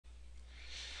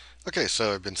Okay,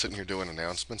 so I've been sitting here doing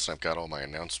announcements. I've got all my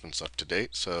announcements up to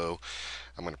date, so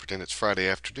I'm going to pretend it's Friday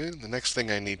afternoon. The next thing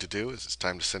I need to do is it's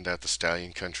time to send out the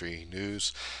Stallion Country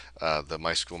News, the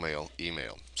MySchoolMail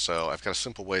email. So I've got a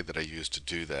simple way that I use to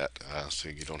do that, so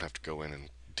you don't have to go in and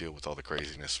deal with all the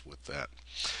craziness with that.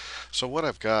 So what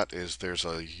I've got is there's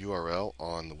a URL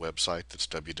on the website that's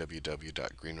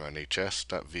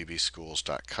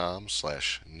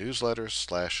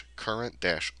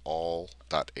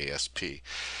www.greenrunhs.vbschools.com/newsletters/current-all.asp.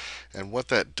 And what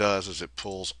that does is it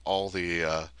pulls all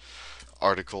the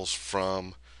articles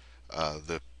from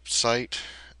the site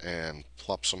and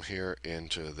plops them here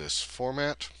into this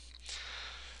format.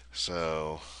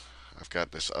 So I've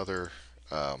got this other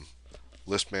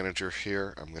list manager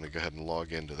here. I'm going to go ahead and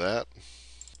log into that.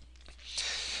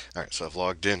 All right, so I've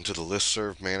logged into the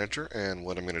listserv manager, and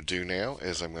what I'm going to do now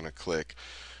is I'm going to click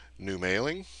New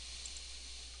Mailing,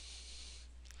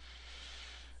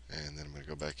 and then I'm going to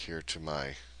go back here to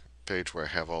my page where I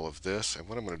have all of this. And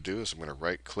what I'm going to do is I'm going to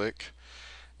right click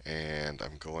and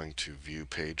I'm going to view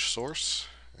page source.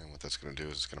 And what that's going to do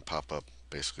is it's going to pop up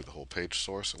basically the whole page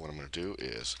source. And what I'm going to do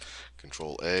is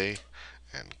Control A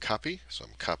and copy. So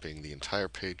I'm copying the entire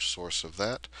page source of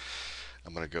that.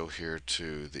 I'm going to go here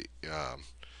to the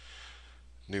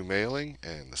new mailing,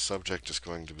 and the subject is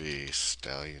going to be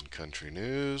Stallion Country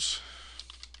News.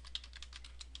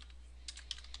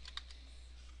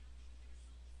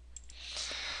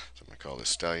 So I'm going to call this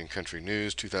Stallion Country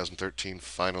News 2013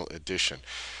 Final Edition.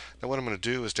 Now what I'm going to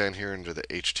do is down here under the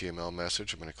HTML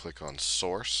message, I'm going to click on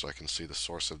source so I can see the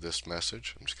source of this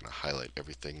message. I'm just going to highlight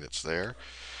everything that's there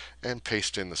and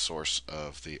paste in the source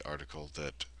of the article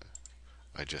that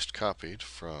I just copied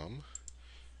from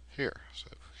here. So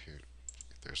here,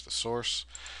 there's the source,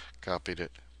 copied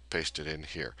it, pasted in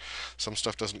here. Some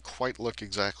stuff doesn't quite look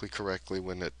exactly correctly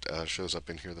when it shows up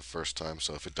in here the first time,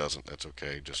 so if it doesn't, that's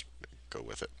okay. Just go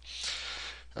with it.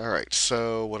 All right,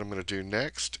 so what I'm going to do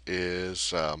next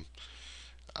is I'm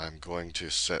going to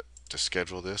set to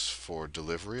schedule this for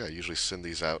delivery. I usually send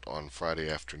these out on Friday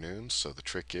afternoons, so the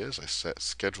trick is I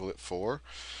schedule it for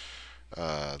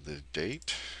the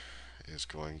date is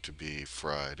going to be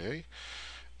Friday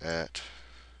at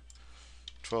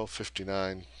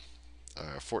 12:59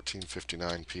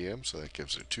 14:59 p.m. So that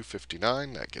gives it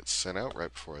 2:59. That gets sent out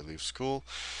right before I leave school.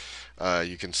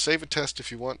 You can save a test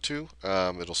if you want to.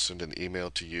 It'll send an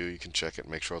email to you. You can check it,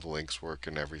 make sure all the links work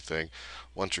and everything.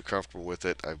 Once you're comfortable with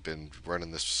it, I've been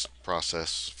running this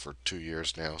process for 2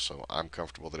 years now, so I'm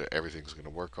comfortable that everything's going to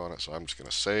work on it. So I'm just going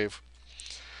to save.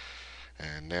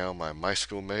 And now my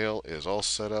MySchoolMail is all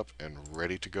set up and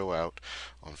ready to go out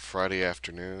on Friday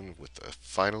afternoon with the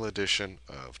final edition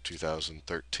of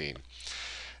 2013.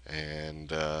 And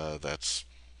that's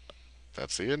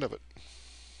the end of it.